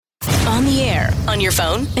On the air, on your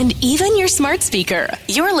phone, and even your smart speaker.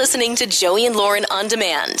 You're listening to Joey and Lauren On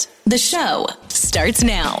Demand. The show starts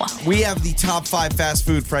now. We have the top 5 fast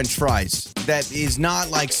food French fries. That is not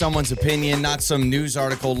like someone's opinion, not some news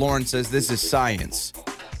article. Lauren says this is science.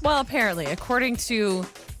 Well, apparently, according to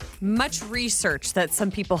much research that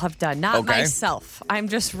some people have done, not myself. I'm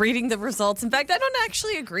just reading the results. In fact, I don't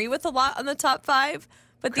actually agree with a lot on the top 5,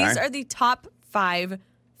 but these are the top 5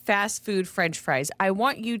 fast food French fries. I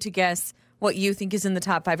want you to guess what you think is in the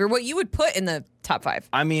top 5 or what you would put in the top 5.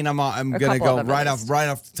 I mean, I'm going to go right off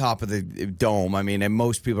the top of the dome. I mean, and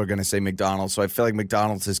most people are going to say McDonald's, so I feel like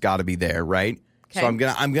McDonald's has got to be there, right? Okay. So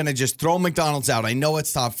I'm going to just throw McDonald's out. I know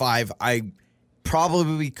it's top 5. I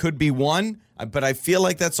probably could be 1, but I feel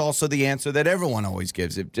like that's also the answer that everyone always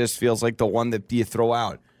gives. It just feels like the one that you throw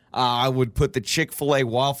out. I would put the Chick-fil-A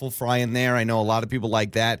waffle fry in there. I know a lot of people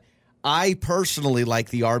like that. I personally like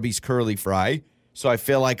the Arby's curly fry, so I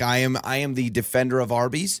feel like I am the defender of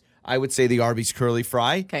Arby's. I would say the Arby's curly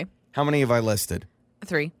fry. Okay. How many have I listed?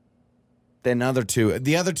 3. Then other 2.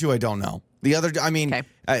 The other 2 I don't know. The other, I mean, okay.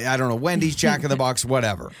 I don't know. Wendy's, Jack in the Box,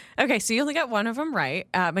 whatever. Okay, so you only got one of them right.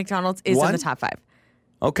 McDonald's is in the top 5.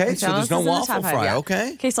 Okay, McDonald's so there's no waffle fry. Yeah.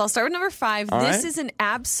 Okay. Okay, so I'll start with number 5. All this right. is an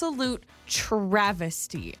absolute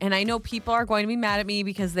travesty, and I know people are going to be mad at me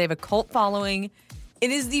because they have a cult following. It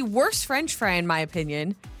is the worst French fry, in my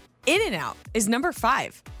opinion. In-N-Out is number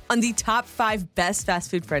 5 on the top 5 best fast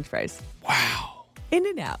food French fries. Wow.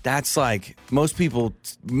 In-N-Out. That's like most people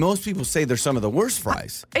say they're some of the worst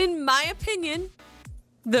fries. In my opinion,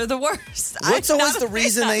 they're the worst. What's always the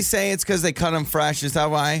reason they say it's because they cut them fresh? Is that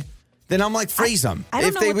why? Then I'm like, freeze them.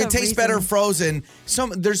 If they would taste better frozen,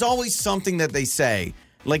 there's always something that they say.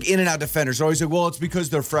 Like In-N-Out defenders are always like, well, it's because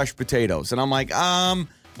they're fresh potatoes. And I'm like, I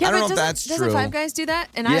don't know if that's true. Doesn't Five Guys do that?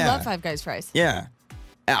 And I love Five Guys fries. Yeah.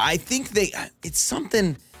 I think it's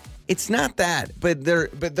something, it's not that, but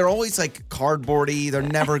they're always like cardboardy. They're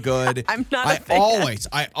never good. I'm not a fan.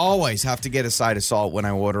 I always have to get a side of salt when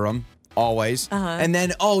I order them. Always. And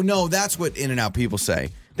then, oh no, that's what In-N-Out people say.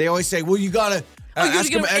 They always say, well, you gotta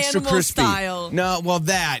ask them extra crispy. Style. No, well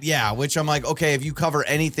that, which I'm like, okay, if you cover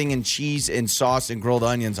anything in cheese and sauce and grilled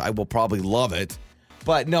onions, I will probably love it.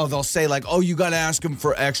 But no, they'll say like, oh, you got to ask them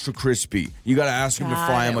for extra crispy. You got to ask them to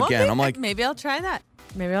fry them again. I'm like, maybe I'll try that.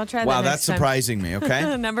 Wow, that's surprising me.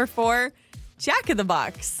 Okay. Number 4, Jack in the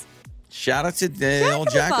Box. Shout out to the old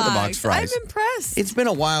Jack in the Box fries. I'm impressed. It's been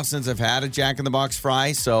a while since I've had a Jack in the Box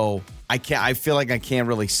fry, so I feel like I can't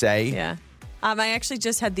really say. Yeah. I actually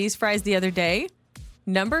just had these fries the other day.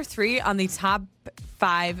 Number 3 on the top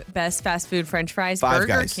 5 best fast food French fries. Five Burger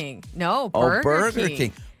Guys. King. No, Burger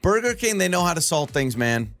King. Burger King, they know how to salt things,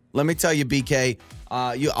 man. Let me tell you, BK,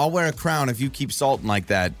 I'll wear a crown if you keep salting like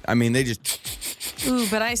that. I mean, they just... Ooh,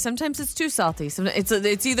 but sometimes it's too salty.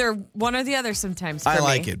 It's either one or the other sometimes for I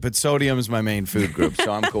like me. it, but sodium is my main food group,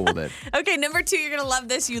 so I'm cool with it. Okay, number 2, you're going to love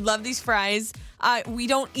this. You love these fries. We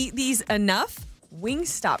don't eat these enough.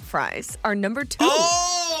 Wingstop fries are number 2.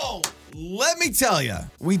 Oh! Let me tell you,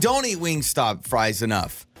 we don't eat Wingstop fries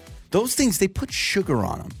enough. Those things, they put sugar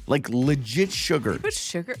on them. Like legit sugar. They put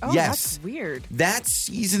sugar? Oh, yes. That's weird. That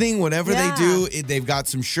seasoning, whatever they do, they've got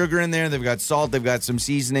some sugar in there. They've got salt. They've got some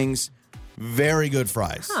seasonings. Very good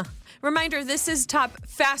fries. Huh. Reminder, this is top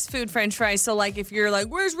fast food French fries. So, like, if you're like,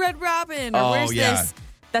 where's Red Robin? Or where's this?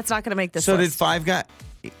 That's not going to make this list. So did Five Guys...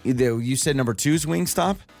 You said number 2 is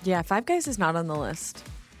Wingstop? Yeah, Five Guys is not on the list.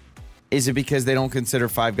 Is it because they don't consider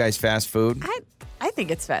Five Guys fast food? I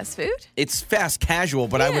think it's fast food. It's fast casual,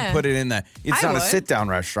 but I would put it in it's not a sit-down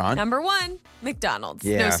restaurant. Number 1, McDonald's.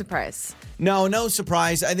 Yeah. No surprise. No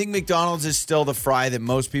surprise. I think McDonald's is still the fry that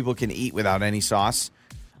most people can eat without any sauce.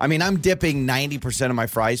 I mean, I'm dipping 90% of my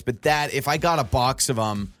fries, but if I got a box of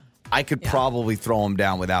them, I could probably throw them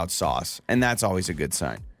down without sauce, and that's always a good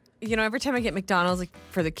sign. You know, every time I get McDonald's, like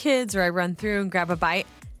for the kids, or I run through and grab a bite,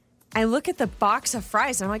 I look at the box of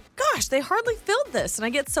fries and I'm like, gosh, they hardly filled this. And I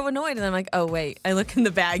get so annoyed. And I'm like, oh, wait. I look in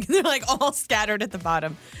the bag and they're like all scattered at the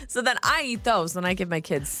bottom. So then I eat those and I give my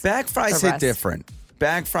kids bag fries hit different.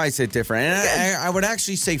 Bag fries hit different. And I would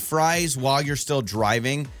actually say fries while you're still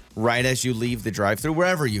driving, right as you leave the drive-thru,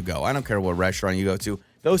 wherever you go. I don't care what restaurant you go to.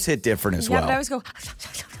 Those hit different as well. Yeah, but I always go,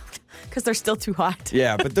 because they're still too hot.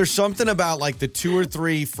 Yeah, but there's something about like the 2 or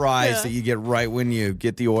 3 fries that you get right when you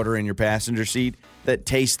get the order in your passenger seat that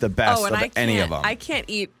taste the best of any of them. I can't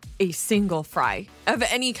eat a single fry of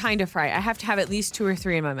any kind of fry. I have to have at least 2 or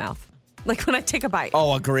 3 in my mouth. Like when I take a bite.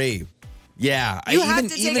 Oh, agree. Yeah. You have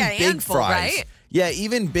to take a handful, right? Yeah,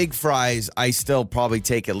 even big fries, I still probably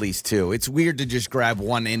take at least 2. It's weird to just grab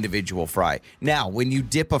one individual fry. Now, when you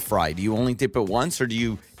dip a fry, do you only dip it once or do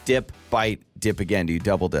you dip, bite, dip again? Do you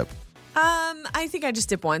double dip? I think I just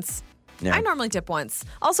dip once. Yeah. I normally dip once.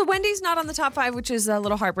 Also, Wendy's not on the top 5, which is a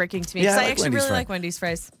little heartbreaking to me because I actually really like Wendy's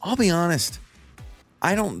fries. I'll be honest.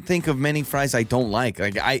 I don't think of many fries I don't like.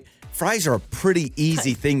 Fries are a pretty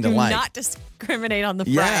easy thing to like. Do not discriminate on the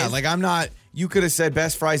fries. Yeah, I'm not. You could have said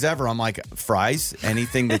best fries ever. I'm like, fries,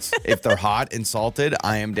 anything that's, if they're hot and salted,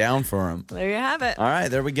 I am down for them. There you have it. All right,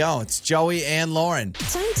 there we go. It's Joey and Lauren.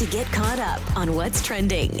 Time to get caught up on what's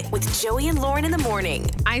trending with Joey and Lauren in the morning.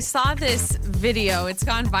 I saw this video. It's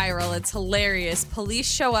gone viral. It's hilarious.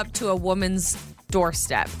 Police show up to a woman's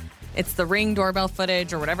doorstep. It's the Ring doorbell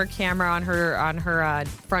footage or whatever camera on her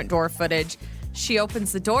front door footage. She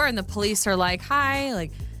opens the door and the police are like, hi,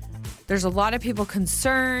 there's a lot of people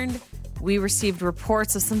concerned. We received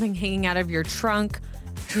reports of something hanging out of your trunk.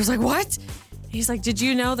 She was like, what? He's like, did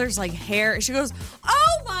you know there's hair? She goes,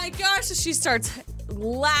 oh my gosh. So she starts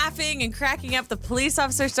laughing and cracking up. The police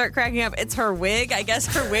officers start cracking up. It's her wig. I guess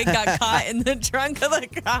her wig got caught in the trunk of the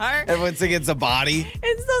car. Everyone thinks it's a body.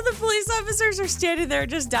 And so the police officers are standing there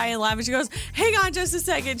just dying laughing. She goes, hang on just a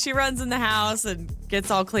second. She runs in the house and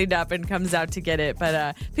gets all cleaned up and comes out to get it.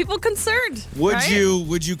 But people concerned. Would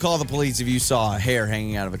you call the police if you saw hair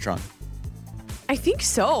hanging out of a trunk? I think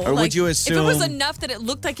so. Or would you assume... If it was enough that it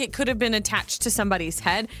looked like it could have been attached to somebody's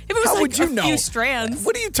head. If it was a few strands.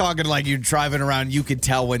 What are you talking you're driving around, you could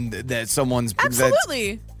tell when that someone's...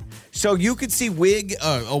 Absolutely. So you could see a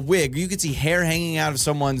wig, you could see hair hanging out of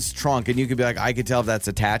someone's trunk, and you could be like, I could tell if that's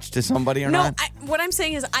attached to somebody or not? No, what I'm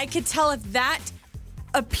saying is I could tell if that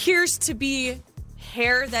appears to be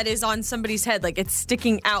hair that is on somebody's head, it's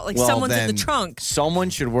sticking out, someone's in the trunk. Someone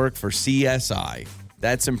should work for CSI.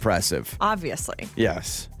 That's impressive. Obviously.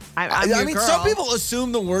 Yes. I mean, girl. Some people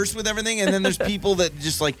assume the worst with everything, and then there's people that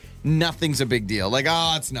just nothing's a big deal.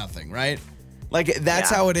 It's nothing, right? That's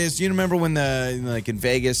how it is. You remember when in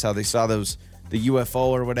Vegas, how they saw the UFO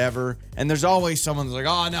or whatever, and there's always someone that's like,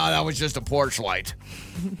 oh, no, that was just a porch light.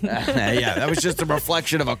 Yeah, that was just a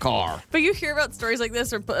reflection of a car. But you hear about stories like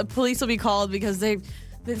this, or police will be called because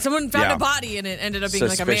someone found a body and it ended up being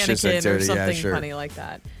suspicious a mannequin activity. or something funny Sure. like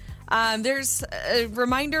that. There's a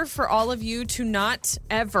reminder for all of you to not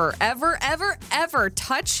ever, ever, ever, ever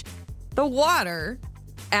touch the water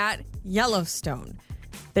at Yellowstone.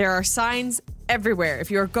 There are signs everywhere. If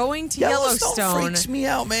you're going to Yellowstone, freaks me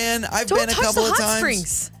out, man. I've been a couple of times. Don't touch the hot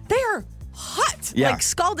springs. They are hot,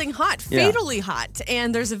 scalding hot, fatally hot.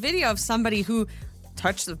 And there's a video of somebody who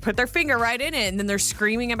put their finger right in it, and then they're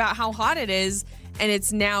screaming about how hot it is. And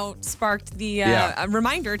it's now sparked the a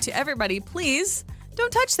reminder to everybody, please.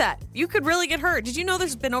 Don't touch that. You could really get hurt. Did you know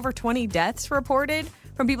there's been over 20 deaths reported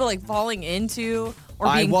from people falling into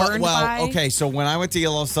or being burned by? Okay, so when I went to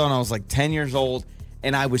Yellowstone, I was 10 years old,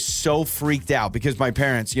 and I was so freaked out because my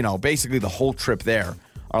parents, basically the whole trip there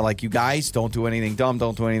are like, you guys, don't do anything dumb,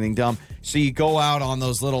 don't do anything dumb. So you go out on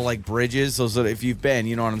those little bridges, if you've been,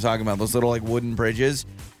 you know what I'm talking about, those little wooden bridges.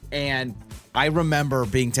 And I remember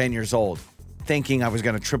being 10 years old, thinking I was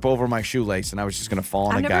going to trip over my shoelace and I was just going to fall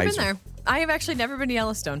in a geyser. I've never been there. I have actually never been to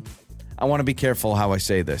Yellowstone. I want to be careful how I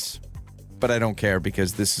say this, but I don't care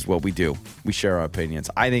because this is what we do. We share our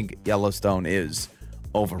opinions. I think Yellowstone is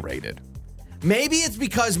overrated. Maybe it's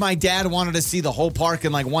because my dad wanted to see the whole park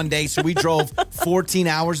in one day, so we drove 14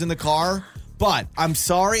 hours in the car. But I'm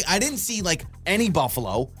sorry, I didn't see any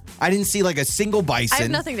buffalo. I didn't see a single bison. I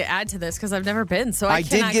have nothing to add to this because I've never been, so I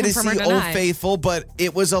did cannot get to confirm see or Old deny. Faithful, but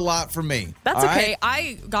it was a lot for me. That's okay. Right?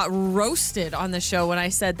 I got roasted on the show when I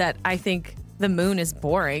said that I think the moon is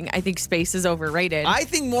boring. I think space is overrated. I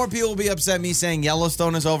think more people will be upset me saying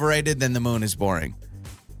Yellowstone is overrated than the moon is boring.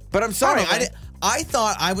 But I'm sorry, I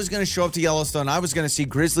thought I was going to show up to Yellowstone. I was going to see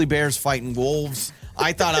grizzly bears fighting wolves.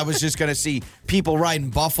 I thought I was just going to see people riding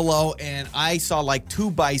buffalo, and I saw 2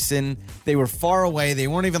 bison. They were far away. They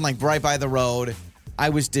weren't even right by the road. I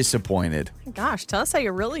was disappointed. Gosh, tell us how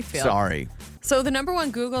you really feel. Sorry. So the number one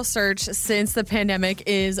Google search since the pandemic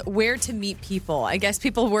is where to meet people. I guess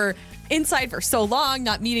people were inside for so long,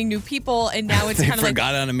 not meeting new people, and now it's kind of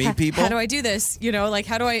forgot how to meet people. How do I do this?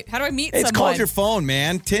 How do I meet someone? It's called your phone,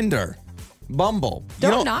 man. Tinder. Bumble.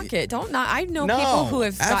 Don't knock it. Don't knock. I know people who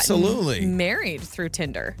have gotten married through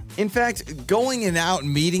Tinder. In fact, going out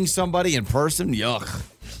and meeting somebody in person, yuck.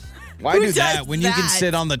 Why do that when you can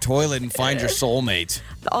sit on the toilet and find your soulmate?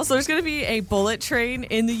 Also, there's going to be a bullet train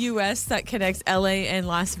in the U.S. that connects L.A. and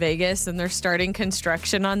Las Vegas, and they're starting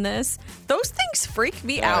construction on this. Those things freak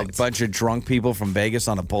me out. A bunch of drunk people from Vegas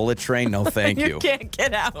on a bullet train? No, thank you. You can't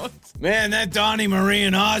get out. Man, that Donnie, Marie,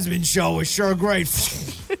 and Osmond show was sure great.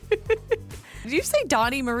 Did you say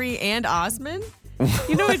Donnie, Marie, and Osmond?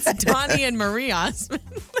 You know it's Donnie and Marie Osmond.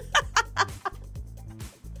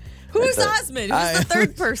 Who's Osmond? Who's the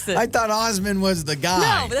third person? I thought Osmond was the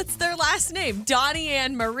guy. No, but that's their last name. Donnie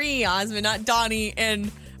and Marie Osmond, not Donnie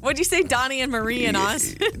and... What'd you say? Donnie and Marie and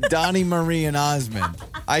Osmond? Donnie, Marie, and Osmond.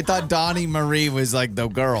 I thought Donnie Marie was like the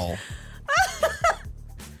girl.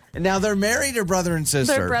 And now they're married or brother and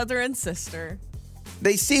sister? They're brother and sister.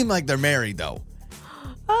 They seem like they're married, though.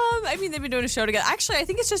 I mean, they've been doing a show together. Actually, I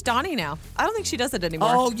think it's just Donnie now. I don't think she does it anymore.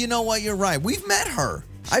 Oh, you know what? You're right. We've met her.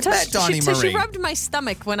 I've met Donnie Marie. She rubbed my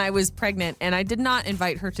stomach when I was pregnant, and I did not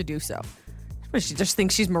invite her to do so. But she just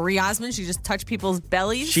thinks she's Marie Osmond. She just touched people's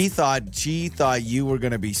bellies. She thought you were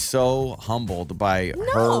going to be so humbled by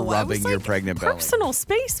her rubbing your pregnant belly. Personal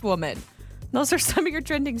space woman. Those are some of your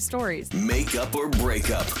trending stories. Makeup or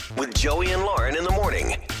breakup with Joey and Lauren in the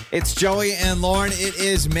morning. It's Joey and Lauren. It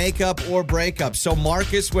is makeup or breakup. So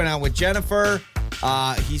Marcus went out with Jennifer.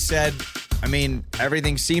 He said,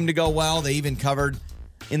 everything seemed to go well. They even covered,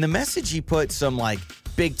 in the message he put some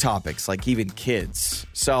big topics, like even kids.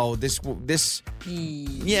 So this went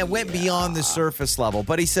beyond the surface level.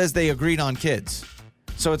 But he says they agreed on kids.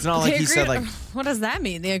 So it's not like he said What does that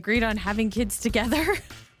mean? They agreed on having kids together?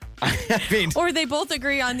 Or they both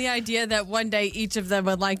agree on the idea that one day each of them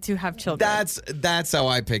would like to have children. That's how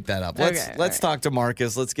I picked that up. Let's talk to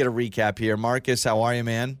Marcus. Let's get a recap here. Marcus, how are you,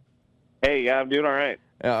 man? Hey, yeah, I'm doing all right.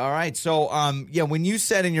 All right. So, when you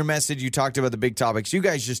said in your message you talked about the big topics, you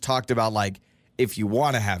guys just talked about if you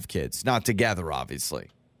want to have kids, not together, obviously.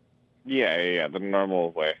 Yeah, the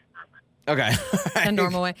normal way. Okay. The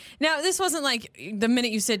normal way. Now, this wasn't like the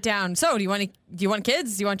minute you sit down. So, do you want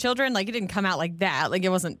kids? Do you want children? It didn't come out like that. It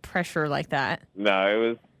wasn't pressure like that.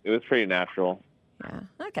 No, it was pretty natural.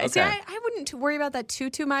 Yeah. Okay. See, I wouldn't worry about that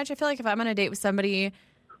too much. I feel like if I'm on a date with somebody, I'm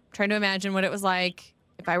trying to imagine what it was like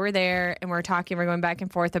if I were there and we're going back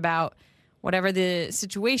and forth about whatever the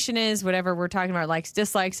situation is, whatever we're talking about, likes,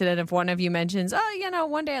 dislikes, and then if one of you mentions,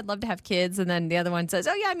 one day I'd love to have kids, and then the other one says,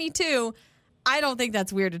 oh yeah, me too. I don't think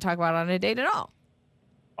that's weird to talk about on a date at all.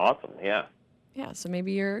 Awesome, yeah. Yeah, so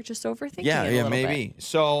maybe you're just overthinking it a little maybe. Bit.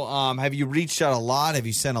 So have you reached out a lot? Have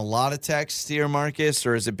you sent a lot of texts here, Marcus?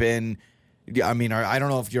 Or has it been, I don't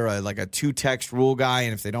know if you're a two-text rule guy,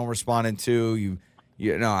 and if they don't respond in two,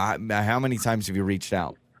 how many times have you reached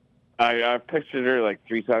out? I texted her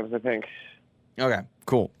 3 times, I think. Okay,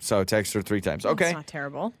 cool. So text her 3 times. Okay. That's not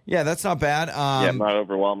terrible. Yeah, that's not bad. I'm not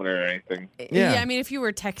overwhelming her or anything. Yeah, if you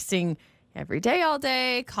were texting every day, all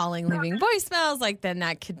day, calling, leaving voicemails, then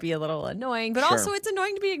that could be a little annoying. But also, it's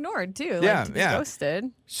annoying to be ignored, too. To be ghosted.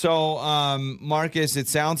 So, Marcus, it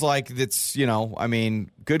sounds like it's,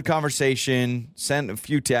 good conversation, sent a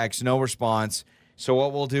few texts, no response. So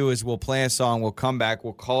what we'll do is we'll play a song, we'll come back,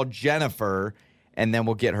 we'll call Jennifer, and then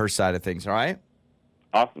we'll get her side of things, all right?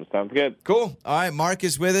 Awesome. Sounds good. Cool. All right,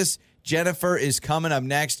 Marcus with us. Jennifer is coming up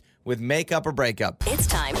next with Makeup or Breakup. It's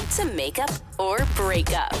time to make up or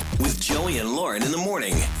break up with Joey and Lauren in the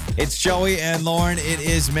morning. It's Joey and Lauren. It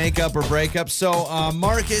is Makeup or Breakup. So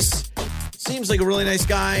Marcus seems like a really nice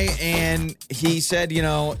guy, and he said,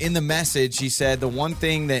 in the message, he said the one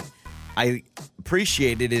thing that I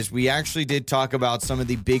appreciated is we actually did talk about some of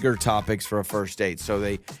the bigger topics for a first date.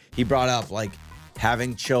 So he brought up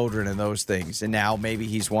having children and those things, and now maybe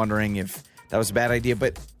he's wondering if that was a bad idea,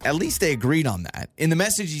 but at least they agreed on that. In the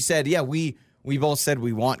message, he said, yeah, we both said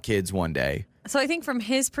we want kids one day. So I think from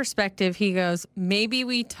his perspective, he goes, maybe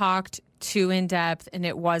we talked too in depth and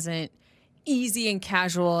it wasn't easy and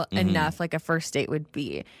casual enough like a first date would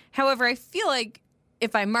be. However, I feel like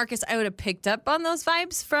if I'm Marcus, I would have picked up on those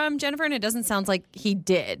vibes from Jennifer, and it doesn't sound like he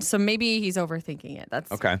did. So maybe he's overthinking it.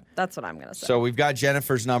 That's okay. That's what I'm going to say. So we've got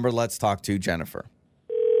Jennifer's number. Let's talk to Jennifer.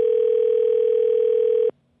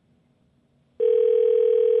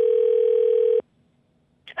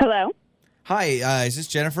 Hello. Hi, is this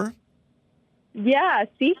Jennifer? Yeah,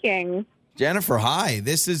 speaking. Jennifer, hi.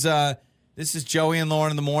 This is Joey and Lauren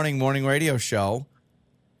in the morning radio show,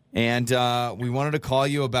 and we wanted to call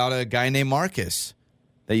you about a guy named Marcus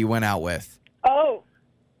that you went out with. Oh,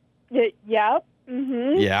 yep.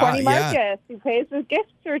 Mm-hmm. Yeah, Corny Marcus, who pays with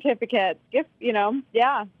gift certificates.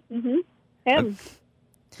 Yeah. Mm-hmm. Him.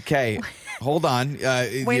 Okay, hold on.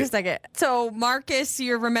 Wait a second. So, Marcus,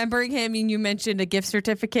 you're remembering him, and you mentioned a gift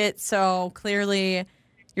certificate. So, clearly,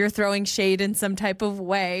 you're throwing shade in some type of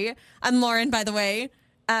way. I'm Lauren, by the way.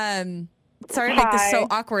 Sorry to make this so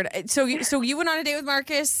awkward. So you went on a date with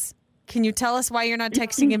Marcus. Can you tell us why you're not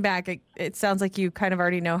texting him back? It sounds like you kind of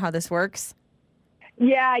already know how this works.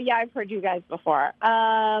 Yeah, I've heard you guys before.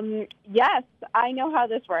 Yes, I know how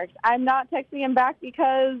this works. I'm not texting him back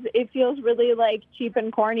because it feels really cheap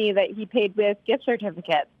and corny that he paid with gift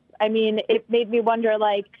certificates. I mean, it made me wonder,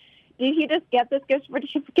 did he just get this gift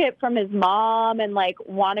certificate from his mom and like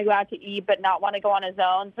want to go out to eat but not want to go on his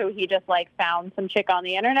own? So he just like found some chick on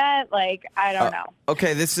the internet? Like, I don't know.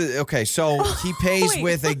 Okay, so he pays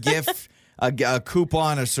with a gift, a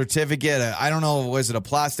coupon, a certificate. I don't know, was it a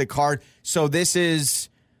plastic card? So this is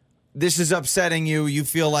upsetting you. You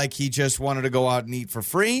feel like he just wanted to go out and eat for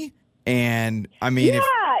free? And I mean,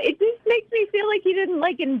 it just makes me feel like he didn't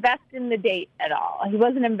like invest in the date at all. He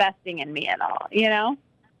wasn't investing in me at all, you know?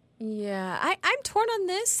 Yeah, I'm torn on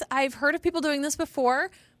this. I've heard of people doing this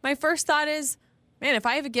before. My first thought is, man, if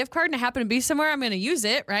I have a gift card and I happen to be somewhere, I'm going to use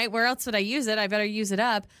it, right? Where else would I use it? I better use it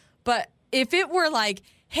up. But if it were like,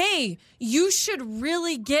 hey, you should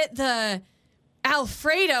really get the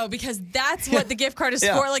Alfredo because that's what the gift card is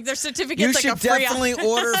for. Like their certificate's like a free. You should definitely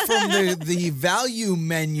order from the value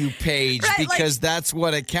menu page because that's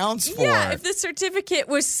what it counts for. Yeah, if the certificate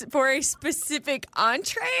was for a specific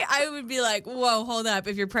entree, I would be like, whoa, hold up.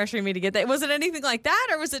 If you're pressuring me to get that. Was it anything like that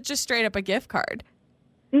or was it just straight up a gift card?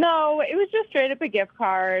 No, it was just straight up a gift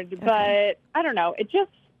card. Okay. But I don't know.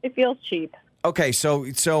 It feels cheap. Okay, so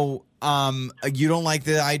you don't like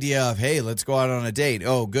the idea of, hey, let's go out on a date.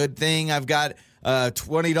 Oh, good thing I've got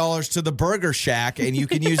 $20 to the Burger Shack, and you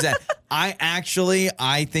can use that.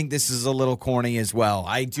 I think this is a little corny as well.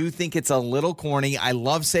 I do think it's a little corny. I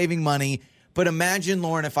love saving money, but imagine,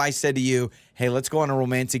 Lauren, if I said to you, hey, let's go on a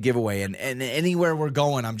romantic giveaway, and anywhere we're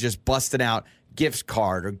going, I'm just busting out gift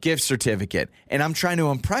card or gift certificate, and I'm trying to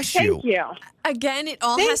impress you. Thank you. Again, it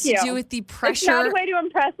all has to do with the pressure. It's not a way to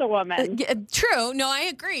impress a woman. True. No, I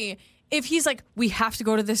agree. If he's like, we have to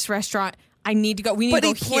go to this restaurant, I need to go. We need to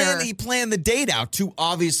go here. But he planned the date out to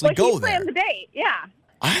obviously go there. He planned the date, yeah.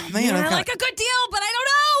 I like a good deal, but I don't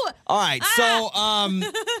know. All right, so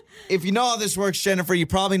if you know how this works, Jennifer, you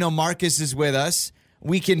probably know Marcus is with us.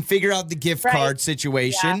 We can figure out the gift card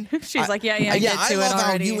situation. Yeah. She's like, yeah, I love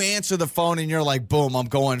how you answer the phone and you're like, boom, I'm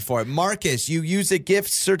going for it. Marcus, you use a gift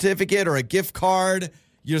certificate or a gift card.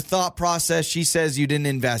 Your thought process, she says you didn't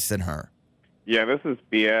invest in her. Yeah, this is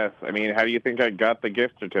BS. I mean, how do you think I got the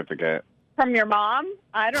gift certificate? From your mom?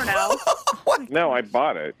 I don't know. No, I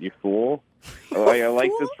bought it, you fool. I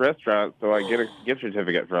like this restaurant, so I get a gift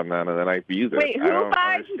certificate from them, and then I use it. Wait, who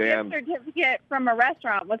buys a gift certificate from a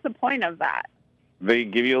restaurant? What's the point of that? They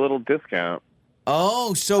give you a little discount.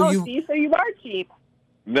 Oh, so you are cheap.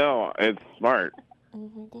 No, it's smart. Oh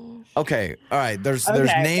my gosh. Okay, all right. There's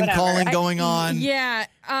name calling going on. Yeah.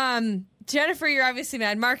 Jennifer, you're obviously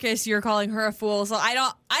mad. Marcus, you're calling her a fool. So I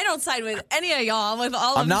don't side with any of y'all. With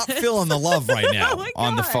all I'm not feeling the love right now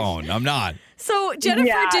on the phone. I'm not. So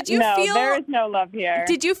Jennifer, did you feel there is no love here?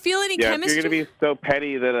 Did you feel any chemistry? If you're gonna be so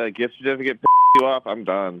petty that a gift certificate pisses you off, I'm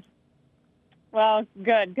done. Well,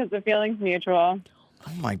 good, because the feeling's mutual.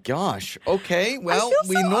 Oh, my gosh. Okay, well,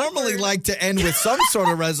 we normally like to end with some sort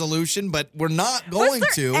of resolution, but we're not going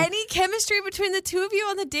Was there to. Any chemistry between the two of you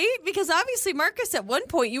on the date? Because obviously, Marcus, at one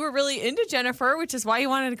point, you were really into Jennifer, which is why you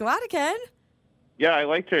wanted to go out again. Yeah, I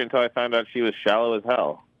liked her until I found out she was shallow as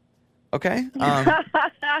hell. Okay.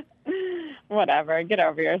 Whatever. Get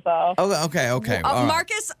over yourself. Okay.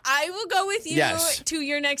 Marcus, I will go with you to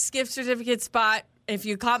your next gift certificate spot. If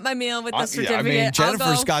you caught my meal with the certificate, I mean,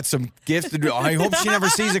 Jennifer's got some gifts to do. I hope she never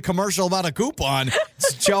sees a commercial about a coupon.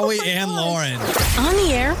 It's Joey and Lauren. On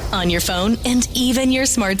the air, on your phone, and even your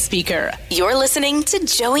smart speaker. You're listening to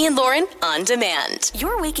Joey and Lauren on demand.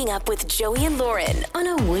 You're waking up with Joey and Lauren on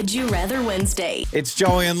a Would You Rather Wednesday. It's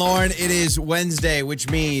Joey and Lauren. It is Wednesday, which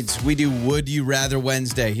means we do Would You Rather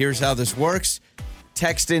Wednesday. Here's how this works.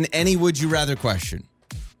 Text in any Would You Rather question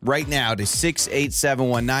right now to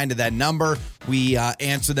 68719 to that number. We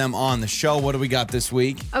answer them on the show. What do we got this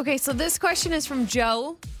week? Okay, so this question is from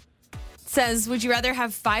Joe. It says, would you rather have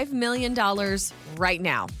 $5 million right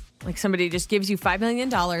now? Like somebody just gives you $5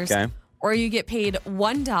 million. Okay. Or you get paid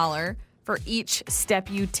 $1 for each step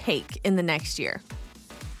you take in the next year.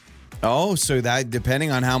 Oh, so that depending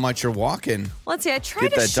on how much you're walking. Let's see. I try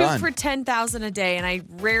to shoot for 10,000 a day, and I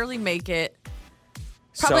rarely make it.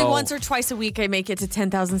 Probably once or twice a week I make it to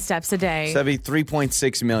 10,000 steps a day. So that'd be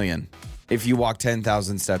 $3.6 million if you walk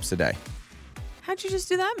 10,000 steps a day. How'd you just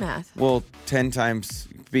do that math? Well, 10 times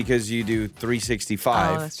because you do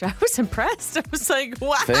 365. Oh, that's true. I was impressed. I was like,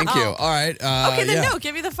 wow. Thank you. All right. Okay, then no,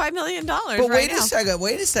 give me the $5 million. But wait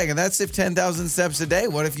a second. That's if 10,000 steps a day.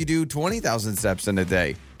 What if you do 20,000 steps in a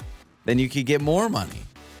day? Then you could get more money.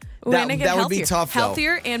 That would be tough, though.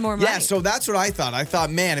 Healthier and more money. Yeah, so that's what I thought. I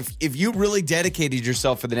thought, man, if you really dedicated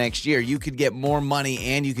yourself for the next year, you could get more money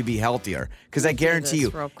and you could be healthier. Because I guarantee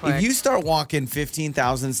you, if you start walking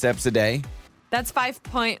 15,000 steps a day. That's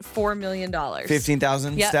 $5.4 million.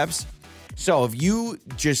 15,000 steps? So if you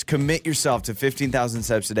just commit yourself to 15,000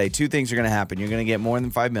 steps a day, two things are going to happen. You're going to get more than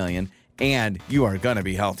 5 million, and you are going to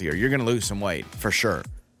be healthier. You're going to lose some weight for sure.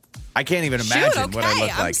 I can't even imagine what I look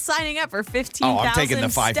like. I'm signing up for 15,000 I'm taking the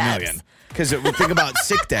 5 million. Because think about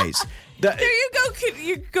sick days. There you go.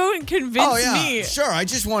 You go and convince me. Sure. I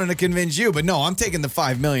just wanted to convince you. But no, I'm taking the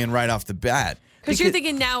 5 million right off the bat. Because you're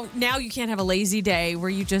thinking now you can't have a lazy day where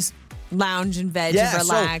you just lounge and veg and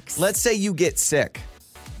relax. So let's say you get sick.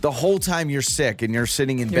 The whole time you're sick and you're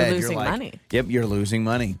sitting in bed, you're losing like, money. Yep, you're losing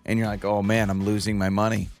money. And you're like, oh man, I'm losing my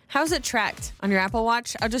money. How's it tracked on your Apple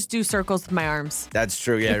Watch? I'll just do circles with my arms. That's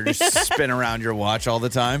true. Yeah, you're just spin around your watch all the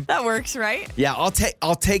time. That works, right? Yeah, I'll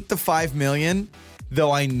take the 5 million, though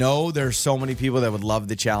I know there's so many people that would love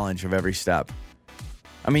the challenge of every step.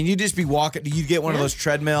 I mean, you'd just be walking. You get one of those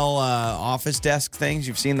treadmill office desk things.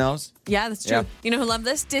 You've seen those? Yeah, that's true. Yeah. You know who love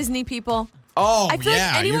this? Disney people. Oh, I feel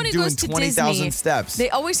like anyone you're who doing goes to 20,000 Disney, steps. They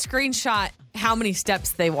always screenshot how many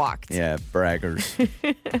steps they walked. Yeah, braggers.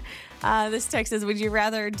 This text says, would you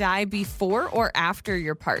rather die before or after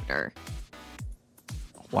your partner?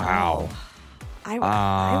 Wow.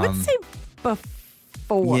 I would say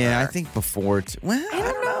before. Yeah, I think before. Well, I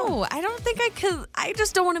don't know. I don't think I could. I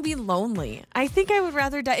just don't want to be lonely. I think I would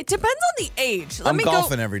rather die. It depends on the age. I'm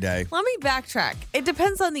golfing every day. Let me backtrack. It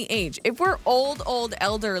depends on the age. If we're old,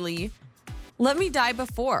 elderly, let me die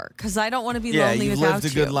before because I don't want to be lonely without you. Yeah, you lived a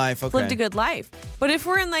good life. Okay. Lived a good life. But if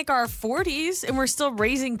we're in like our 40s and we're still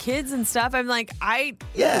raising kids and stuff, I'm like,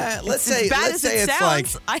 let's say it's like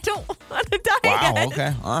I don't want to die Wow, yet.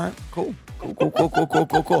 okay. All right, cool.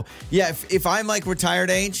 Cool. Yeah, if I'm like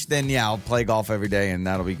retired age, then I'll play golf every day and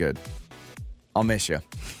that'll be good. I'll miss you.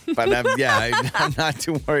 But I'm not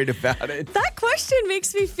too worried about it. That question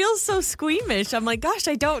makes me feel so squeamish. I'm like, gosh,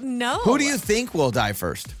 I don't know. Who do you think will die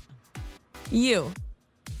first? You.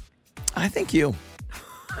 I think you.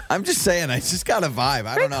 I'm just saying, I just got a vibe.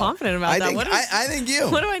 I don't know. Confident about that. I think you.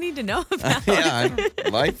 What do I need to know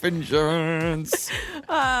about? Life insurance.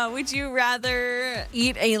 Would you rather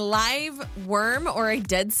eat a live worm or a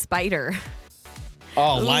dead spider?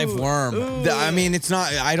 Oh, live worm. I mean, it's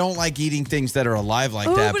not, I don't like eating things that are alive like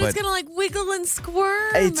that. But it's going to like wiggle and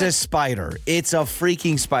squirm. It's a spider. It's a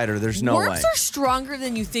freaking spider. There's no way. Worms are stronger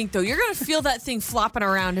than you think, though. You're going to feel that thing flopping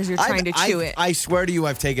around as you're trying to chew it. I swear to you,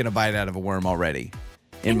 I've taken a bite out of a worm already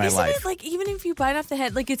in my life. It, like, even if you bite off the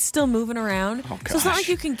head, like it's still moving around. Oh, gosh. So it's not like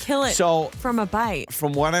you can kill it from a bite.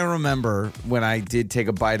 From what I remember, when I did take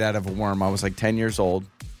a bite out of a worm, I was like 10 years old.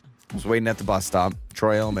 I was waiting at the bus stop,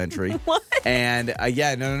 Troy Elementary. What? And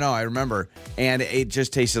no, I remember. And it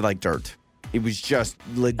just tasted like dirt. It was just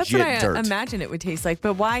legit That's what dirt. I imagine it would taste like.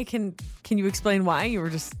 But why? Can you explain why? You were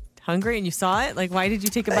just hungry and you saw it? Like, why did you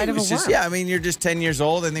take a bite of a worm? I mean, you're just 10 years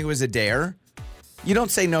old. I think it was a dare. You don't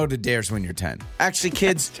say no to dares when you're 10. Actually,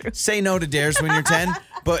 kids, say no to dares when you're 10.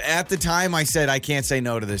 But at the time, I said, I can't say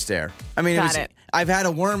no to this dare. I mean, I've had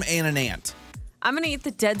a worm and an ant. I'm going to eat the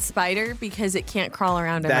dead spider because it can't crawl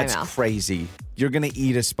around in my mouth. That's crazy. You're going to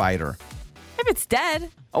eat a spider. If it's dead.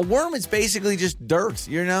 A worm is basically just dirt.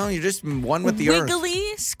 You're just one with the earth.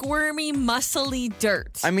 Wiggly, squirmy, muscly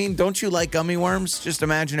dirt. I mean, don't you like gummy worms? Just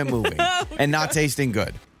imagine it moving and not tasting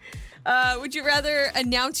good. Would you rather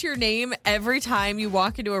announce your name every time you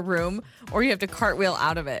walk into a room or you have to cartwheel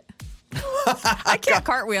out of it? I can't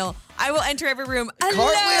cartwheel. I will enter every room.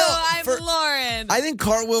 Hello, I'm Lauren. I think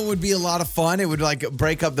cartwheel would be a lot of fun. It would like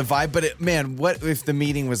break up the vibe. But what if the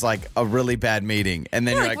meeting was like a really bad meeting, and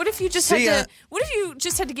then you're like, what if you just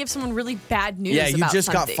had to give someone really bad news? Yeah, you just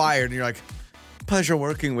something? got fired, and you're like, pleasure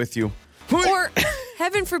working with you. Or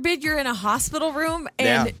heaven forbid you're in a hospital room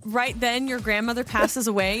and right then your grandmother passes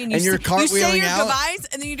away and you're cartwheeling you say your out. goodbyes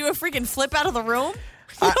and then you do a freaking flip out of the room.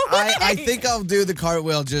 I think I'll do the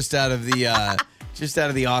cartwheel just out of the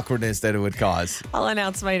awkwardness that it would cause. I'll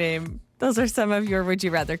announce my name. Those are some of your Would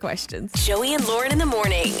You Rather questions. Joey and Lauren in the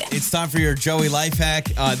morning. It's time for your Joey life hack.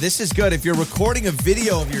 This is good. If you're recording a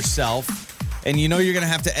video of yourself and you know you're going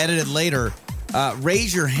to have to edit it later,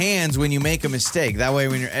 raise your hands when you make a mistake. That way,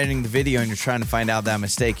 when you're editing the video and you're trying to find out that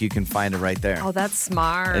mistake, you can find it right there. Oh, that's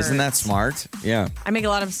smart. Isn't that smart? Yeah. I make a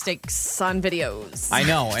lot of mistakes on videos. I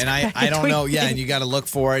know, and I don't know. Yeah, and you got to look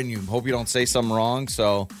for it, and you hope you don't say something wrong.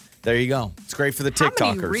 So there you go. It's great for the TikTokers.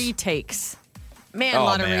 How many retakes? Man, a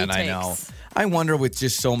lot of retakes. I know. I wonder with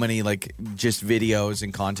just so many just videos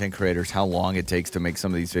and content creators how long it takes to make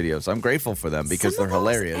some of these videos. I'm grateful for them because they're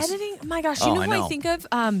hilarious. Editing, oh my gosh, you know who I think of?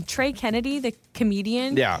 Trey Kennedy, the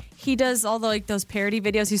comedian. Yeah. He does all those parody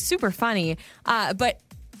videos. He's super funny. But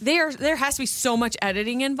there has to be so much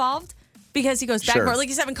editing involved. because he goes back and forth. Like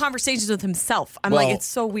he's having conversations with himself. I'm like, it's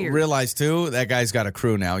so weird. Realize, too, that guy's got a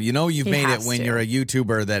crew now. You know you've made it when you're a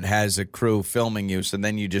YouTuber that has a crew filming you, so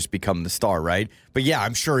then you just become the star, right? But yeah,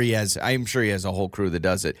 I'm sure he has a whole crew that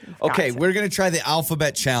does it. Okay, we're going to try the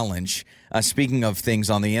Alphabet Challenge. Speaking of things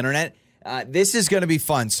on the internet, this is going to be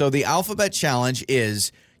fun. So the Alphabet Challenge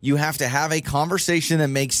is you have to have a conversation that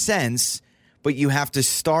makes sense, but you have to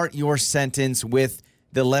start your sentence with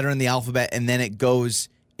the letter in the alphabet, and then it goes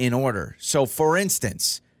in order. So, for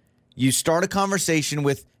instance, you start a conversation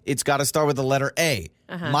with, it's got to start with the letter A.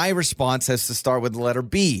 My response has to start with the letter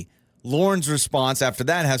B. Lauren's response after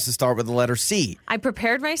that has to start with the letter C. I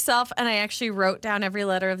prepared myself, and I actually wrote down every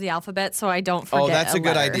letter of the alphabet so I don't forget. Oh, that's a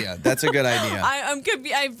good idea. That's a good idea.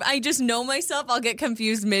 I just know myself. I'll get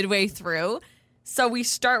confused midway through. So we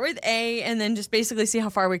start with A and then just basically see how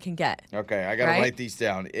far we can get. Okay, I got to write these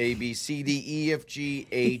down. A, B, C, D, E, F, G,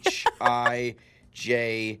 H, I,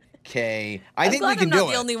 J, K. I think we can do it. I'm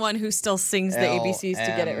not the only one who still sings the ABCs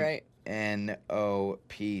to get it right. N, O,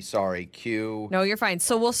 P, sorry, Q. No, you're fine.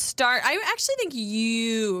 So we'll start. I actually think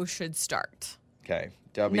you should start. Okay,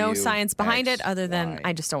 W. No science behind X, it other than Y,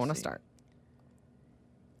 I just don't want to start.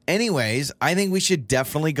 Anyways, I think we should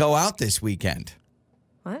definitely go out this weekend.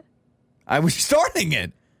 What? I was starting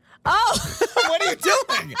it. Oh. What are you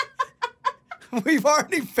doing? We've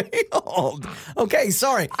already failed. Okay,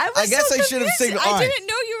 sorry. I guess I should have signaled. I didn't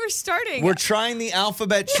know you were starting. We're trying the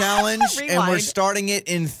Alphabet Challenge, and we're starting it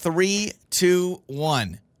in 3, 2,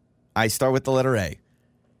 1. I start with the letter A.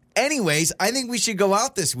 Anyways, I think we should go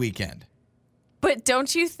out this weekend. But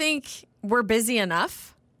don't you think we're busy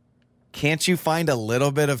enough? Can't you find a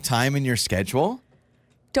little bit of time in your schedule?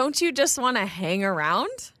 Don't you just want to hang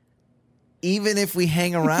around? Even if we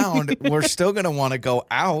hang around, we're still going to want to go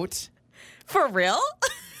out. For real?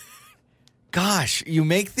 Gosh, you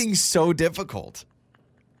make things so difficult.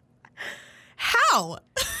 How?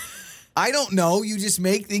 I don't know. You just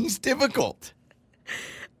make things difficult.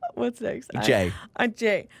 What's next? J.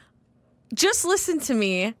 J. Just listen to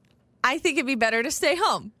me. I think it'd be better to stay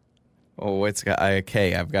home. Oh, it's got a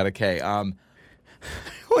K. I've got a K.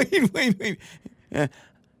 Wait.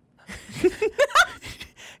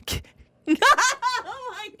 Oh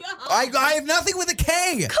my God. I have nothing with a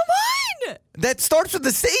K. Come on. That starts with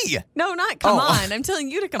the C. No, not come on. I'm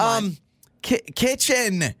telling you to come on.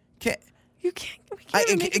 Kitchen. You can't. We can't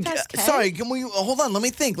even make it past K. Sorry, can we hold on? Let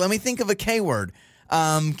me think. Let me think of a K word.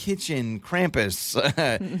 Kitchen, Krampus,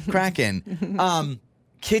 Kraken.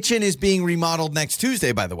 Kitchen is being remodeled next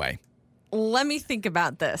Tuesday, by the way. Let me think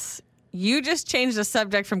about this. You just changed the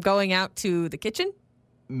subject from going out to the kitchen?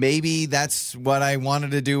 Maybe that's what I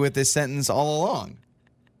wanted to do with this sentence all along.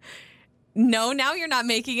 No, now you're not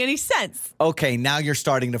making any sense. Okay, now you're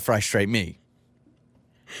starting to frustrate me.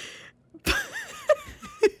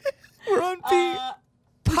 We're on P.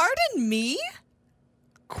 Pardon me?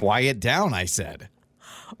 Quiet down, I said.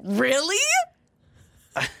 Really?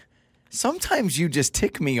 Sometimes you just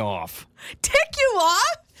tick me off. Tick you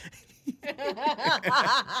off?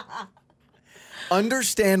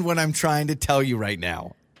 Understand what I'm trying to tell you right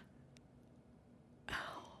now.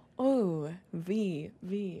 Oh, V.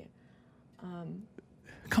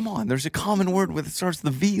 Come on, there's a common word that starts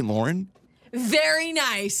with the V, Lauren. Very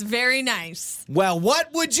nice, very nice. Well,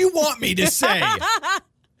 what would you want me to say?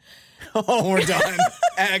 Oh, we're done.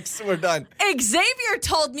 X, we're done. Xavier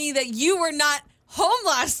told me that you were not home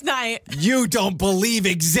last night. You don't believe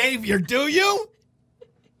Xavier, do you?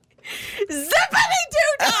 Zippity-doo-dah!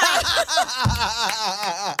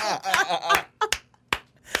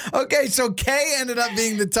 Okay, so K ended up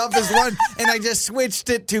being the toughest one, and I just switched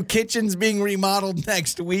it to kitchens being remodeled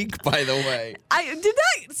next week, by the way.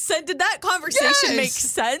 Did that conversation make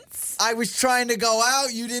sense? I was trying to go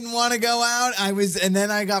out. You didn't want to go out. And then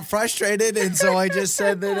I got frustrated, and so I just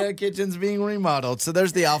said that kitchen's being remodeled. So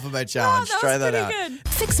there's the Alphabet Challenge. Try that out. Good.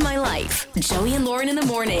 Fix My Life. Joey and Lauren in the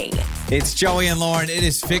morning. It's Joey and Lauren. It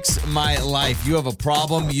is Fix My Life. You have a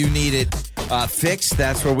problem. You need it fixed.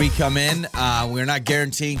 That's where we come in. We're not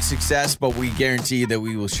guaranteeing success, but we guarantee that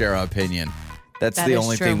we will share our opinion. That's the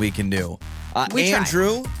only thing we can do.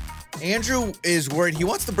 Andrew is worried. He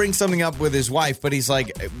wants to bring something up with his wife, but he's like,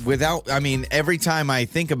 every time I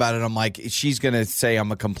think about it, I'm like, she's going to say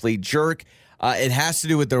I'm a complete jerk. It has to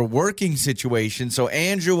do with their working situation. So,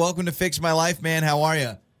 Andrew, welcome to Fix My Life, man. How are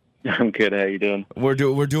you? I'm good. How you doing? We're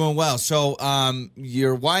doing well. So,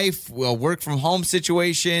 your wife, work from home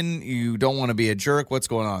situation. You don't want to be a jerk. What's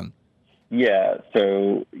going on? Yeah.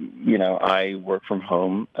 So, I work from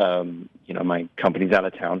home. My company's out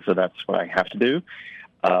of town, so that's what I have to do.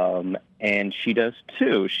 And she does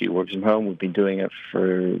too. She works from home. We've been doing it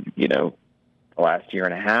for, the last year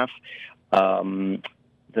and a half.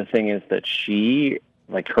 The thing is that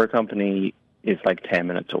her company is like 10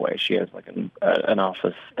 minutes away. She has like an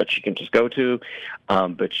office that she can just go to,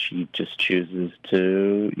 but she just chooses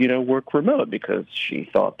to, work remote because she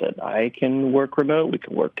thought that I can work remote. We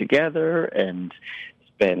can work together and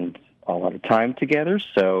spend a lot of time together.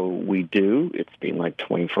 So we do. It's been like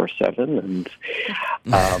 24/7,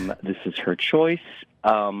 and this is her choice.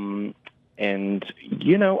 And,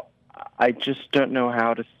 I just don't know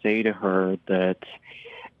how to say to her that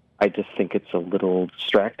I just think it's a little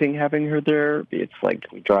distracting having her there. It's like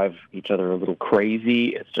we drive each other a little crazy.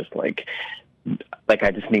 It's just like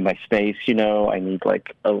I just need my space, I need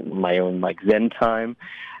like my own like Zen time,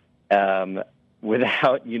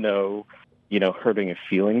 without, hurting her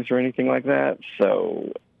feelings or anything like that.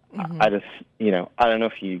 So I just, I don't know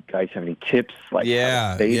if you guys have any tips. Like,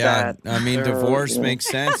 that. I mean, divorce makes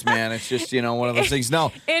sense, man. It's just, one of those things.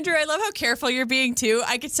 No, Andrew, I love how careful you're being too.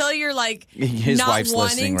 I could tell you're like his not wife's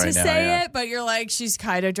wanting right to now, say it, but you're like, she's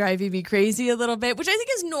kind of driving me crazy a little bit, which I think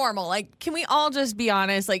is normal. Like, can we all just be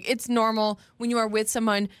honest? Like, it's normal when you are with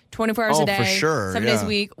someone 24 hours a day, for sure. 7 days a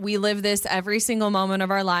week. We live this every single moment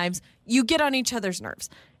of our lives. You get on each other's nerves.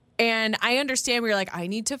 And I understand where you're like, I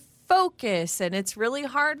need to focus, and it's really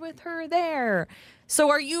hard with her there. So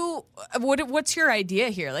are you, what's your idea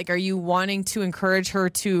here? Like, are you wanting to encourage her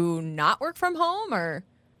to not work from home, or?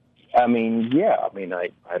 I mean, yeah. I mean,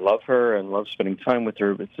 I love her and love spending time with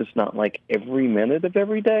her, but it's just not like every minute of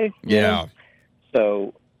every day. Yeah.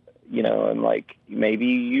 So, I'm like, maybe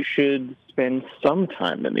you should spend some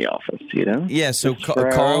time in the office, Yeah, so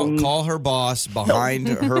call her boss behind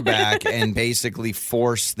her back and basically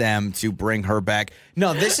force them to bring her back.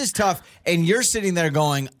 No, this is tough. And you're sitting there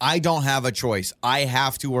going, I don't have a choice. I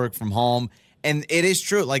have to work from home. And it is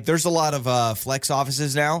true. Like, there's a lot of flex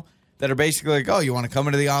offices now that are basically like, oh, you want to come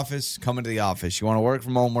into the office? Come into the office. You want to work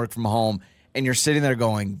from home? Work from home. And you're sitting there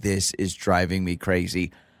going, this is driving me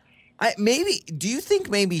crazy. Do you think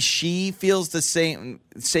maybe she feels the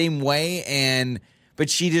same way, but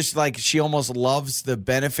she just she almost loves the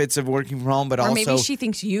benefits of working from home, but or also maybe she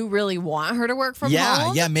thinks you really want her to work from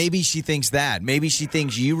home? Yeah, maybe she thinks that. Maybe she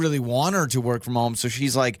thinks you really want her to work from home, so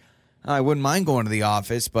she's like, I wouldn't mind going to the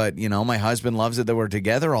office, but, my husband loves it that we're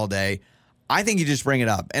together all day. I think you just bring it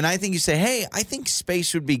up, and I think you say, hey, I think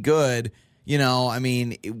space would be good. I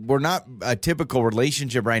mean, we're not a typical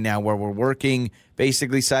relationship right now where we're working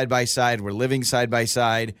basically side by side. We're living side by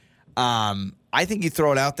side. I think you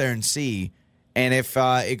throw it out there and see. And if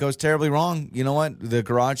it goes terribly wrong, you know what? The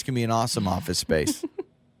garage can be an awesome office space.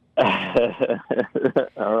 All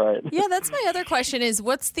right. Yeah, that's my other question is,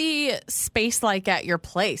 what's the space like at your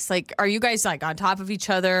place? Like, are you guys like on top of each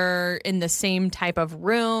other in the same type of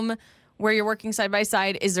room where you're working side by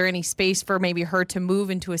side? Is there any space for maybe her to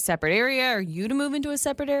move into a separate area or you to move into a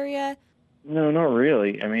separate area? No, not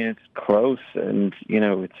really. I mean, it's close, and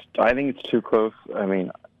I think it's too close. I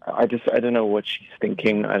mean, I don't know what she's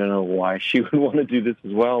thinking. I don't know why she would want to do this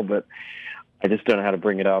as well, but I just don't know how to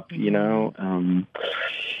bring it up.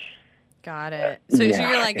 Got it. So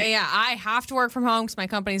you're like, yeah, I have to work from home because my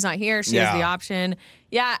company's not here. She has the option.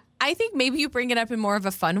 Yeah, I think maybe you bring it up in more of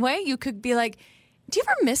a fun way. You could be like, do you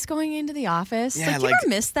ever miss going into the office? Yeah, do you ever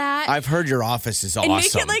miss that? I've heard your office is awesome.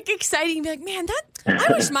 And make it exciting. And be like, man,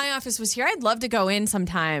 I wish my office was here. I'd love to go in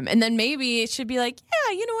sometime. And then maybe it should be like,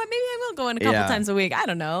 yeah, you know what? Maybe I will go in a couple times a week. I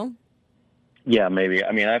don't know. Yeah, maybe.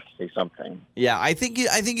 I mean, I have to say something. Yeah, I think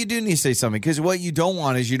you do need to say something, because what you don't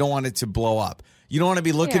want is you don't want it to blow up. You don't want to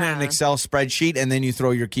be looking at an Excel spreadsheet and then you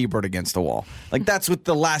throw your keyboard against the wall. Like, that's what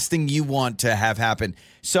the last thing you want to have happen.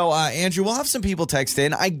 So, Andrew, we'll have some people text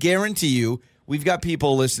in. I guarantee you, we've got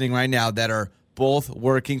people listening right now that are both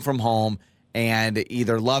working from home and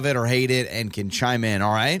either love it or hate it and can chime in,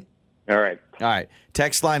 all right? All right. All right.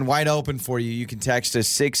 Text line wide open for you. You can text us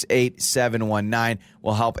 68719.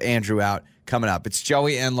 We'll help Andrew out coming up. It's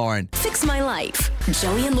Joey and Lauren. Fix My Life.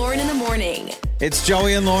 Joey and Lauren in the morning. It's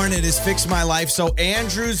Joey and Lauren. It is Fix My Life. So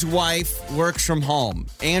Andrew's wife works from home.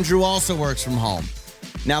 Andrew also works from home.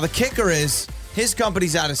 Now, the kicker is his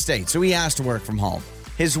company's out of state, so he has to work from home.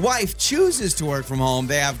 His wife chooses to work from home.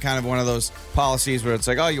 They have kind of one of those policies where it's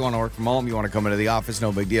like, oh, you want to work from home? You want to come into the office?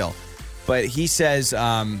 No big deal. But he says,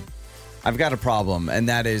 I've got a problem, and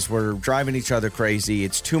that is we're driving each other crazy.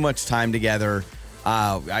 It's too much time together.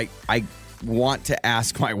 I want to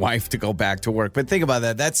ask my wife to go back to work. But think about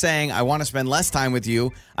that. That's saying I want to spend less time with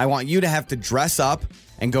you. I want you to have to dress up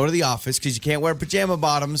and go to the office because you can't wear pajama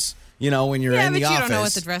bottoms, when you're in the office. Yeah, but you don't know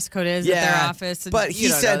what the dress code is at their office. But he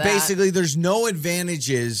said basically there's no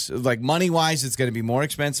advantages, like money-wise, it's going to be more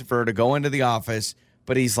expensive for her to go into the office.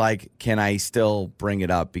 But he's like, can I still bring it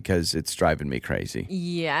up because it's driving me crazy?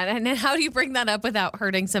 Yeah, and how do you bring that up without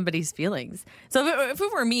hurting somebody's feelings? So if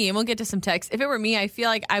it were me, and we'll get to some text, if it were me, I feel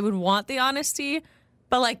like I would want the honesty,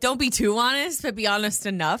 but like don't be too honest, but be honest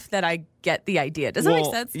enough that I get the idea. Does that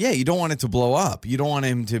make sense? Yeah, you don't want it to blow up. You don't want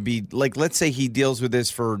him to be like, let's say he deals with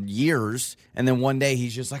this for years, and then one day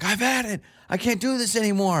he's just like, I've had it. I can't do this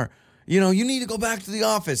anymore. You need to go back to the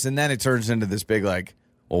office. And then it turns into this big like,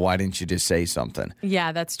 well, why didn't you just say something?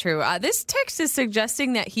 Yeah, that's true. This text is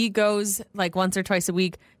suggesting that he goes like once or twice a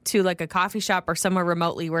week to like a coffee shop or somewhere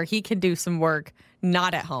remotely where he can do some work,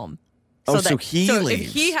 not at home. So he leaves.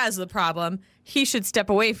 If he has the problem, he should step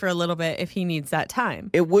away for a little bit if he needs that time.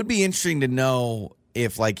 It would be interesting to know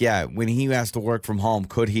if, like, when he has to work from home,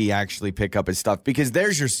 could he actually pick up his stuff? Because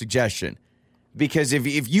there's your suggestion. Because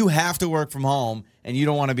if you have to work from home and you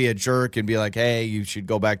don't want to be a jerk and be like, hey, you should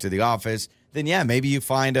go back to the office, then maybe you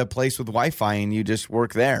find a place with Wi-Fi and you just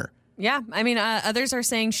work there. Yeah. I mean, others are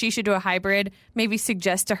saying she should do a hybrid, maybe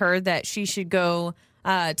suggest to her that she should go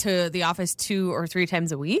to the office 2 or 3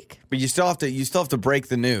 times a week. But you still have to break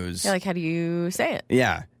the news. Yeah, like, how do you say it?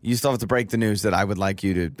 Yeah. You still have to break the news that I would like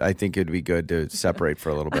you to, I think it'd be good to separate for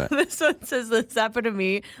a little bit. This one says this happened to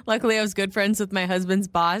me. Luckily, I was good friends with my husband's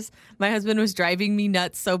boss. My husband was driving me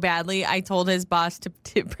nuts so badly, I told his boss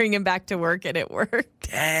to bring him back to work, and it worked.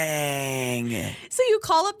 Dang. So you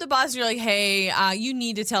call up the boss, and you're like, hey, you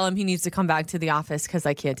need to tell him he needs to come back to the office because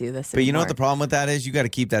I can't do this anymore. But you know what the problem with that is? You got to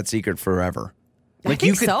keep that secret forever. I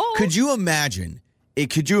think so. Could you imagine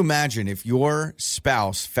if your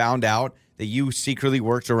spouse found out that you secretly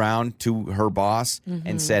worked around to her boss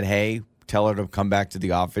and said, hey, tell her to come back to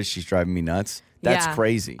the office. She's driving me nuts. That's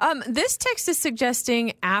crazy. This text is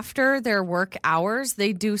suggesting after their work hours,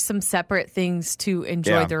 they do some separate things to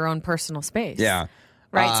enjoy their own personal space. Yeah.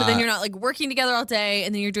 Right? So then you're not like working together all day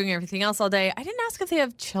and then you're doing everything else all day. I didn't ask if they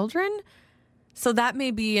have children. So that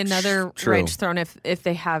may be another wrench thrown if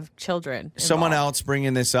they have children involved. Someone else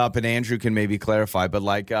bringing this up, and Andrew can maybe clarify, but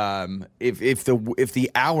like if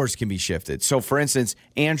the hours can be shifted. So for instance,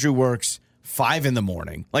 Andrew works 5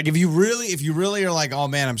 a.m. Like if you really are like, oh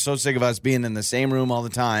man, I'm so sick of us being in the same room all the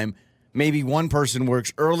time. Maybe one person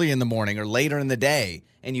works early in the morning or later in the day,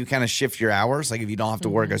 and you kind of shift your hours. Like if you don't have to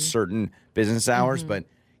work a certain business hours, but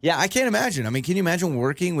yeah, I can't imagine. I mean, can you imagine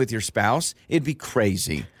working with your spouse? It'd be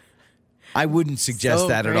crazy. I wouldn't suggest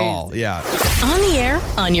that at all. Yeah. On the air,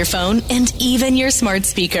 on your phone, and even your smart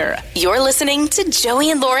speaker. You're listening to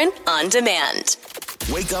Joey and Lauren on demand.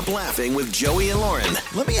 Wake up laughing with Joey and Lauren.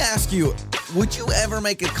 Let me ask you, would you ever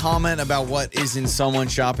make a comment about what is in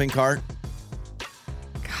someone's shopping cart?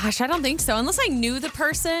 Gosh, I don't think so. Unless I knew the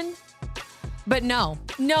person. But no,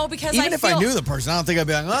 because even if I knew the person, I don't think I'd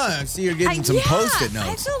be like, oh, I see you're getting some Post-it notes.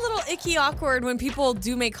 I feel a little icky awkward when people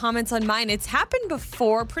do make comments on mine. It's happened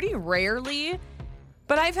before, pretty rarely.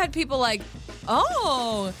 But I've had people like,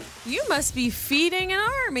 oh, you must be feeding an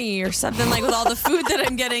army or something like with all the food that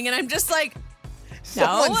I'm getting. And I'm just like, no.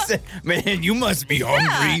 Someone said, man, you must be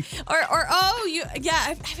hungry. Or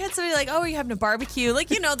I've had somebody like, oh, are you having a barbecue? Like,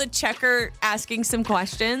 the checker asking some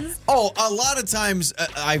questions. Oh, a lot of times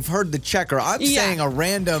I've heard the checker. I'm saying a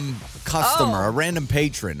random customer, a random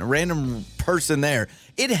patron, a random person there.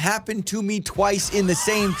 It happened to me twice in the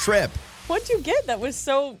same trip. What'd you get that was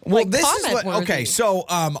so this is what okay, so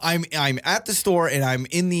I'm at the store and I'm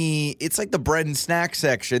in it's like the bread and snack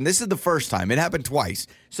section. This is the first time. It happened twice.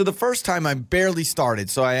 So the first time I barely started,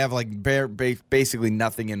 so I have like basically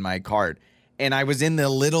nothing in my cart. And I was in the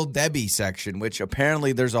Little Debbie section, which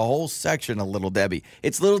apparently there's a whole section of Little Debbie.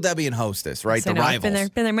 It's Little Debbie and Hostess, right? The rivals.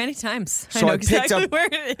 I've been there many times. So I know exactly where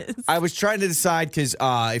it is. I was trying to decide because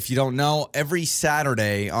if you don't know, every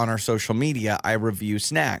Saturday on our social media, I review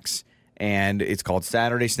snacks. And it's called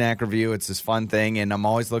Saturday Snack Review. It's this fun thing, and I'm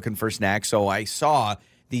always looking for snacks. So I saw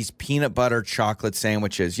these peanut butter chocolate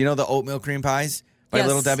sandwiches. You know the oatmeal cream pies by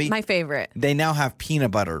Little Debbie? My favorite. They now have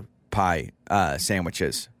peanut butter pie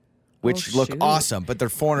sandwiches, which look awesome, but they're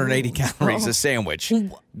 480 calories a sandwich.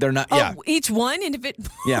 They're not, each one individual.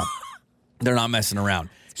 Yeah, they're not messing around.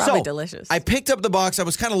 It's probably delicious. I picked up the box. I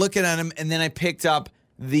was kind of looking at them, and then I picked up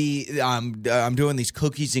I'm doing these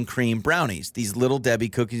cookies and cream brownies, these Little Debbie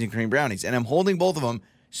cookies and cream brownies, and I'm holding both of them.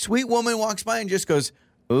 Sweet woman walks by and just goes,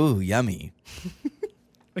 "Ooh, yummy."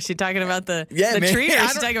 Was she talking about the treat, or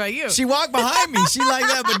was she talking about you? She walked behind me. She like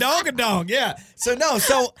that badongadong. Yeah. So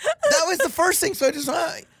that was the first thing. So I just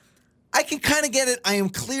I can kind of get it. I am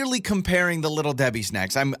clearly comparing the Little Debbie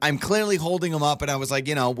snacks. I'm clearly holding them up, and I was like,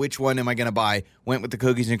 which one am I going to buy? Went with the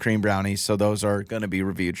cookies and cream brownies, so those are going to be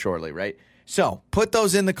reviewed shortly, right? So, put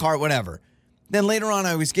those in the cart, whatever. Then later on,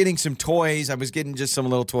 I was getting some toys. I was getting just some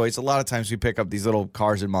little toys. A lot of times we pick up these little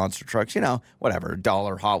cars and monster trucks, whatever,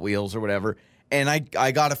 $1 Hot Wheels or whatever. And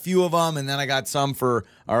I got a few of them, and then I got some for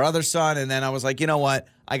our other son. And then I was like, you know what?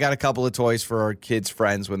 I got a couple of toys for our kids'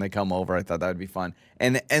 friends when they come over. I thought that would be fun.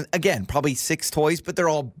 And again, probably 6 toys, but they're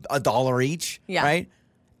all $1 each, right?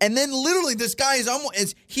 And then literally this guy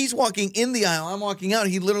he's walking in the aisle. I'm walking out.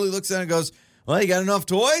 He literally looks at it and goes, well, you got enough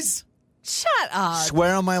toys? Shut up.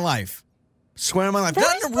 Swear on my life. Swear on my life.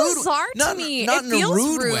 That is bizarre to me. Not it in a feels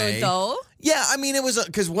rude rude, way. though. Yeah, I mean, it was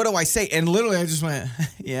because what do I say? And literally, I just went,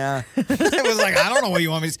 yeah. It was like, I don't know what you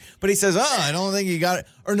want me to say. But he says, I don't think you got it.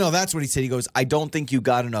 Or no, that's what he said. He goes, I don't think you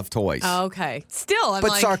got enough toys. Oh, okay. Still, I'm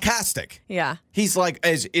but sarcastic. Yeah. He's like,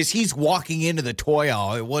 as he's walking into the toy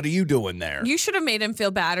aisle, what are you doing there? You should have made him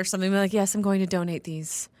feel bad or something. Be like, yes, I'm going to donate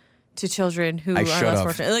these to children who are less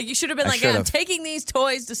fortunate. Like, you should have been like, I'm taking these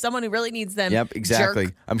toys to someone who really needs them. Yep, exactly.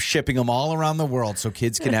 Jerk. I'm shipping them all around the world so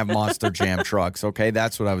kids can have Monster Jam trucks. Okay,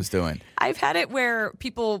 that's what I was doing. I've had it where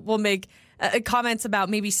people will make comments about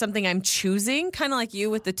maybe something I'm choosing, kind of like you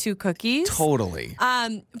with the 2 cookies. Totally.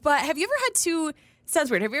 But have you ever had to... Sounds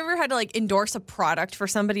weird. Have you ever had to endorse a product for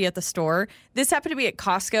somebody at the store? This happened to be at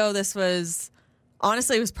Costco. This was...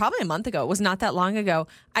 Honestly, it was probably a month ago. It was not that long ago.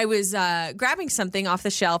 I was grabbing something off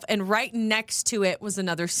the shelf, and right next to it was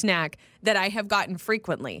another snack that I have gotten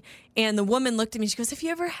frequently. And the woman looked at me. She goes, have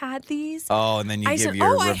you ever had these? Oh, and then you I give said,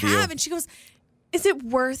 your I review. have. And she goes, is it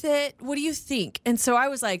worth it? What do you think? And so I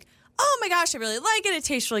was like, oh, my gosh, I really like it. It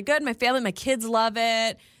tastes really good. My family, my kids love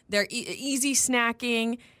it. They're easy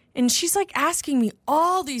snacking. And she's asking me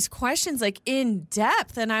all these questions in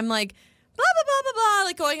depth. And I'm like, blah, blah, blah, blah,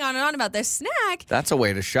 blah, going on and on about this snack. That's a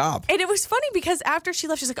way to shop. And it was funny because after she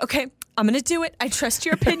left, she's like, okay, I'm going to do it. I trust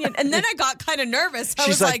your opinion. And then I got kind of nervous.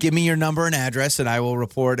 She's like, give me your number and address and I will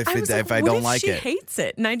report if I don't like it. She hates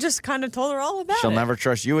it. And I just kind of told her all about it. She'll never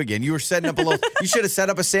trust you again. You were setting up you should have set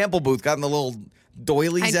up a sample booth, gotten the little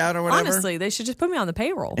doilies out or whatever. Honestly, they should just put me on the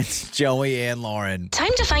payroll. It's Joey and Lauren.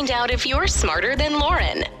 Time to find out if you're smarter than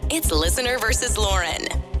Lauren. It's Listener versus Lauren.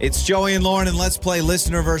 It's Joey and Lauren, and let's play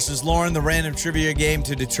Listener versus Lauren, the random trivia game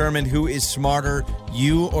to determine who is smarter,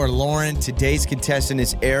 you or Lauren. Today's contestant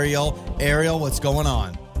is Ariel. Ariel, what's going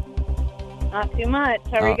on? Not too much.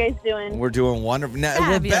 How are you guys doing? We're doing wonderful. Now,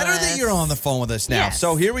 we're better that you're on the phone with us now. Yes.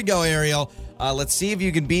 So here we go, Ariel. Let's see if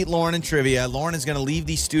you can beat Lauren in trivia. Lauren is going to leave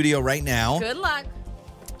the studio right now. Good luck.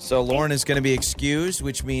 So Lauren is going to be excused,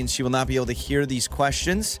 which means she will not be able to hear these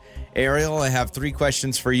questions. Ariel, I have 3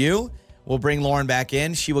 questions for you. We'll bring Lauren back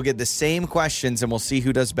in. She will get the same questions, and we'll see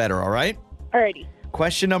who does better, all right? Alrighty.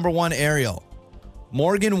 Question number 1, Ariel.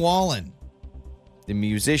 Morgan Wallen, the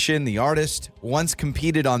musician, the artist, once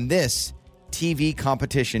competed on this TV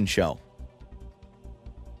competition show.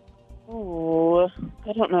 Oh,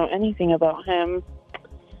 I don't know anything about him.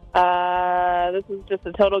 This is just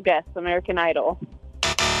a total guess. American Idol.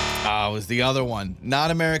 Oh, it was the other one.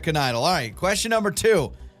 Not American Idol. All right, question number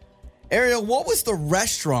 2. Ariel, what was the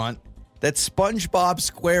restaurant that SpongeBob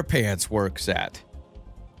SquarePants works at?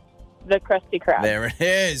 The Krusty Krab. There it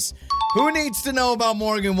is. Who needs to know about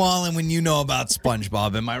Morgan Wallen when you know about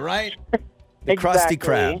SpongeBob? Am I right? The Exactly. Krusty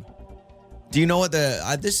Krab. Do you know what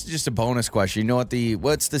this is just a bonus question. You know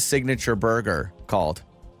what's the signature burger called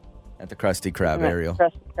at the Krusty Krab, Ariel?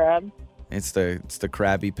 Krusty Krab. It's the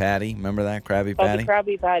Krabby Patty. Remember that Krabby Oh, Patty? the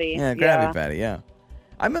Krabby Patty. Yeah, Krabby Patty. Yeah.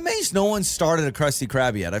 I'm amazed no one started a Krusty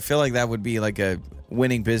Krab yet. I feel like that would be like a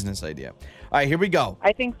winning business idea. All right, here we go.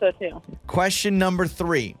 I think so too. Question number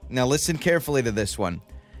 3. Now listen carefully to this one.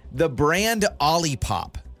 The brand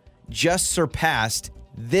Olipop just surpassed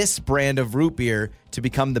this brand of root beer to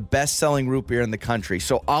become the best-selling root beer in the country.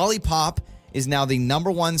 So Olipop is now the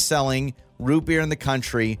number 1 selling root beer in the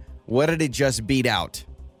country. What did it just beat out?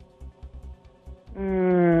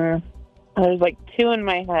 There's 2 in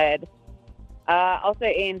my head. I'll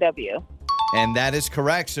say A&W. And that is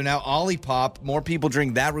correct. So now Olipop, more people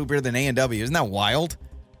drink that root beer than A&W. Isn't that wild?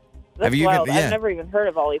 That's wild. I've never even heard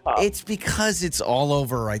of Olipop. It's because it's all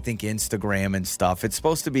over, I think, Instagram and stuff. It's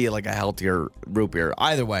supposed to be like a healthier root beer.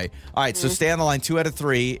 Either way. All right, so stay on the line. 2 out of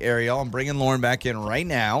 3, Ariel. I'm bringing Lauren back in right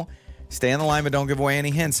now. Stay on the line, but don't give away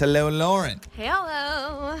any hints. Hello, Lauren.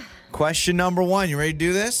 Hello. Question number 1. You ready to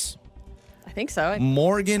do this? I think so.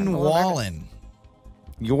 Morgan Wallen.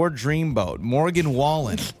 Your dreamboat. Morgan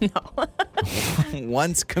Wallen. No.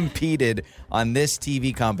 once competed on this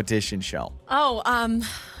TV competition show. Oh,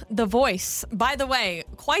 The Voice. By the way,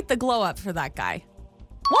 quite the glow up for that guy.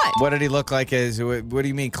 What did he look like? What do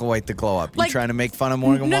you mean quite the glow up? You trying to make fun of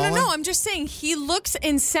Morgan Wallen? No. I'm just saying he looks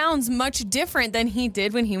and sounds much different than he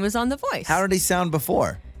did when he was on The Voice. How did he sound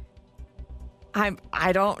before?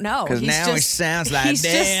 I don't know. Because now he sounds like he's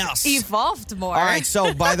this. Just evolved more. All right,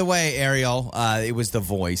 so by the way, Ariel, it was The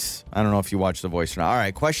Voice. I don't know if you watched The Voice or not. All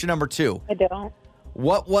right, question number 2. I don't.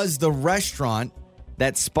 What was the restaurant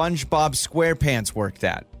that SpongeBob SquarePants worked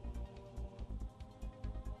at?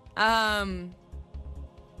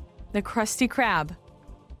 The Krusty Krab.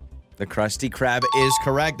 The Krusty Krab is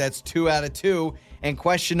correct. That's 2 out of 2. And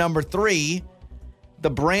question number 3, the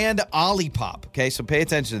brand Olipop. Okay, so pay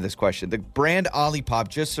attention to this question. The brand Olipop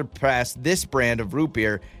just surpassed this brand of root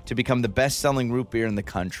beer to become the best-selling root beer in the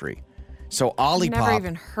country. So Olipop. I've never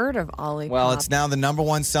even heard of Olipop. Well, it's now the number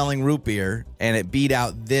 1 selling root beer, and it beat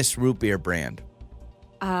out this root beer brand.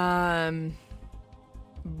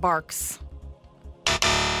 Barks.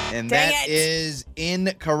 And Dang that it. is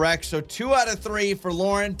incorrect. So 2 out of 3 for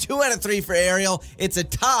Lauren, 2 out of 3 for Ariel. It's a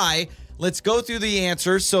tie. Let's go through the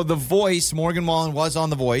answers. So The Voice, Morgan Wallen was on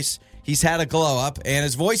The Voice. He's had a glow up, and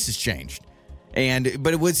his voice has changed.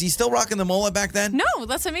 But was he still rocking the mullet back then? No,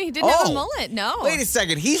 that's what I mean. He didn't have a mullet. No. Wait a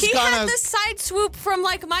second. He had the side swoop from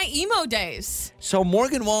like my emo days. So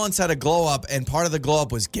Morgan Wallen's had a glow up, and part of the glow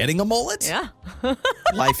up was getting a mullet? Yeah.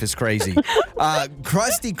 Life is crazy.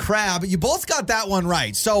 Krusty Krab, you both got that one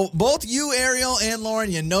right. So both you, Ariel, and Lauren,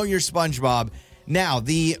 you know your SpongeBob. Now,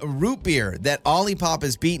 the root beer that Olipop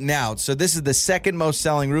has beaten out. So this is the second most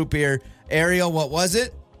selling root beer. Ariel, what was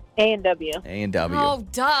it? A&W. A&W. Oh,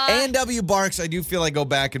 duh. A&W Barks, I do feel like go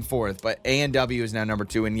back and forth, but A&W is now number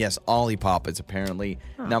 2, and yes, Olipop is apparently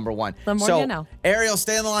number 1. The more so, you know. Ariel,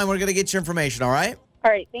 stay on the line. We're going to get your information, all right?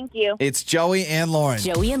 All right, thank you. It's Joey and Lauren.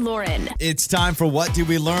 Joey and Lauren. It's time for What Did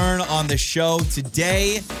We Learn on the show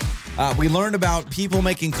today. We learned about people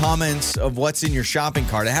making comments of what's in your shopping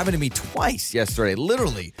cart. It happened to me twice yesterday,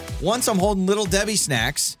 literally. Once I'm holding Little Debbie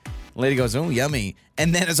snacks. Lady goes, oh, yummy.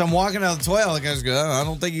 And then as I'm walking out of the toilet, the guy goes, I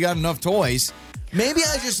don't think you got enough toys. Maybe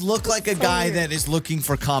I just look like a guy that is looking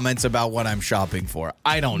for comments about what I'm shopping for.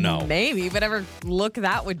 I don't know. Maybe, whatever look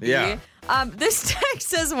that would be. Yeah. This text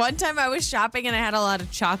says, one time I was shopping and I had a lot of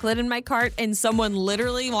chocolate in my cart and someone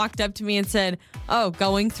literally walked up to me and said, oh,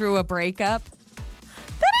 going through a breakup?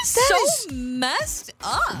 That is messed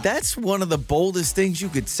up. That's one of the boldest things you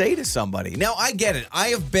could say to somebody. Now, I get it. I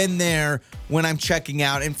have been there when I'm checking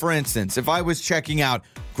out. And for instance, if I was checking out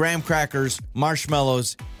graham crackers,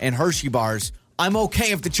 marshmallows, and Hershey bars, I'm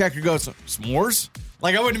okay if the checker goes, s'mores?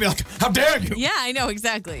 Like, I wouldn't be like, how dare you? Yeah, I know,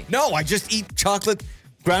 exactly. No, I just eat chocolate,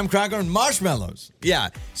 graham cracker, and marshmallows. Yeah,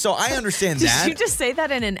 so I understand that. Did you just say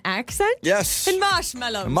that in an accent? Yes. And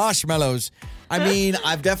marshmallows. Marshmallows. I mean,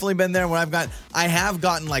 I've definitely been there where I have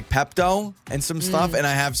gotten like Pepto and some stuff, and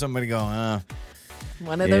I have somebody go,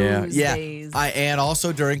 one of those days. And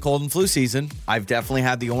also during cold and flu season, I've definitely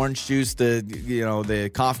had the orange juice, the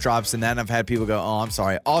cough drops, and then I've had people go, oh, I'm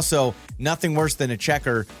sorry. Also, nothing worse than a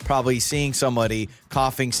checker probably seeing somebody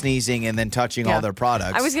coughing, sneezing, and then touching all their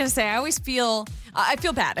products. I was going to say, I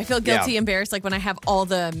feel bad. I feel guilty, embarrassed, like when I have all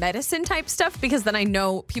the medicine type stuff, because then I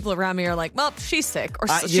know people around me are like, well, she's sick, or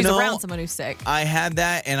she's around someone who's sick. I had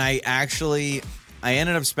that, and I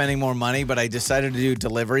ended up spending more money, but I decided to do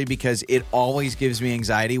delivery because it always gives me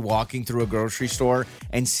anxiety walking through a grocery store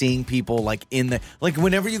and seeing people like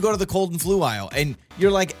whenever you go to the cold and flu aisle and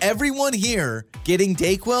you're like, everyone here getting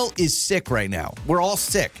Dayquil is sick right now. We're all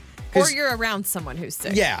sick. Or you're around someone who's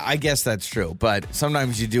sick. Yeah, I guess that's true. But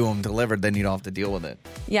sometimes you do them delivered, then you don't have to deal with it.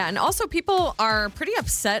 Yeah, and also people are pretty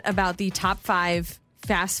upset about the top 5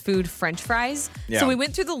 fast food French fries. Yeah. So we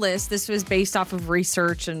went through the list. This was based off of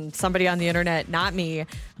research and somebody on the internet, not me.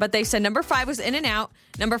 But they said number 5 was In-N-Out,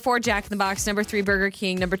 number 4 Jack in the Box, number 3 Burger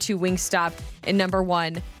King, number 2 Wingstop, and number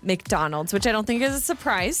 1 McDonald's, which I don't think is a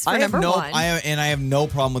surprise for number 1. I have no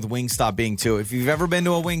problem with Wingstop being 2. If you've ever been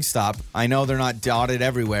to a Wingstop, I know they're not dotted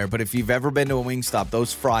everywhere, but if you've ever been to a Wingstop,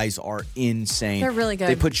 those fries are insane. They're really good.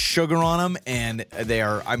 They put sugar on them, and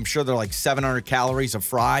I'm sure they're like 700 calories a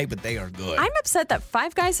fry, but they are good. I'm upset that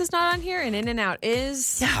Five Guys is not on here and In-N-Out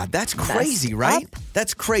is. Yeah, that's crazy, right?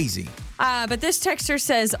 That's crazy. But this texter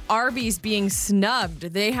says Arby's being snubbed.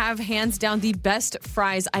 They have hands down the best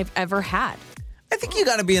fries I've ever had. I think you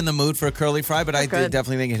got to be in the mood for a curly fry, but I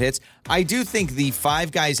definitely think it hits. I do think the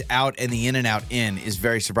Five Guys out and the In-N-Out in is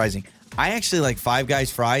very surprising. I actually like Five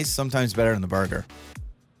Guys fries sometimes better than the burger.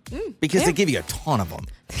 Because they give you a ton of them.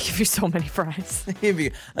 They give you so many fries.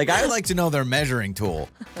 I like to know their measuring tool.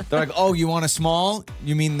 They're like, oh, you want a small?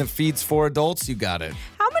 You mean the feed's for adults? You got it.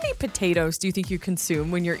 How many potatoes do you think you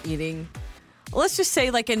consume when you're eating, let's just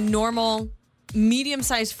say like a normal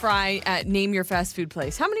medium-sized fry at name your fast food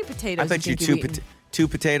place? How many potatoes I bet you two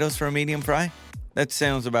potatoes for a medium fry? That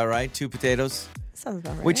sounds about right. 2 potatoes. Sounds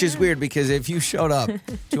about right. Which is weird because if you showed up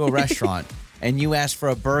to a restaurant and you ask for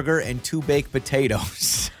a burger and 2 baked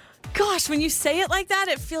potatoes. Gosh, when you say it like that,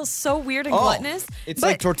 it feels so weird and gluttonous. It's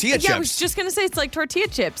like tortilla chips. Yeah, I was just going to say it's like tortilla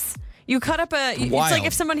chips. You cut up it's like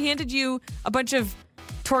if someone handed you a bunch of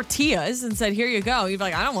tortillas and said, here you go. You'd be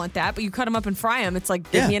like, I don't want that. But you cut them up and fry them. It's like,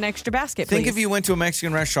 give me an extra basket, please. Think if you went to a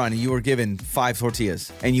Mexican restaurant and you were given 5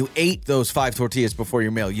 tortillas and you ate those 5 tortillas before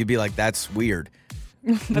your meal, you'd be like, that's weird.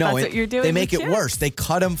 But that's what you're doing. They make it worse. They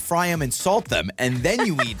cut them, fry them, and salt them, and then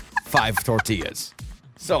you eat 5 tortillas.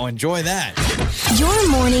 So enjoy that. Your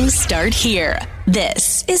mornings start here.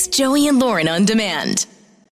 This is Joey and Lauren on Demand.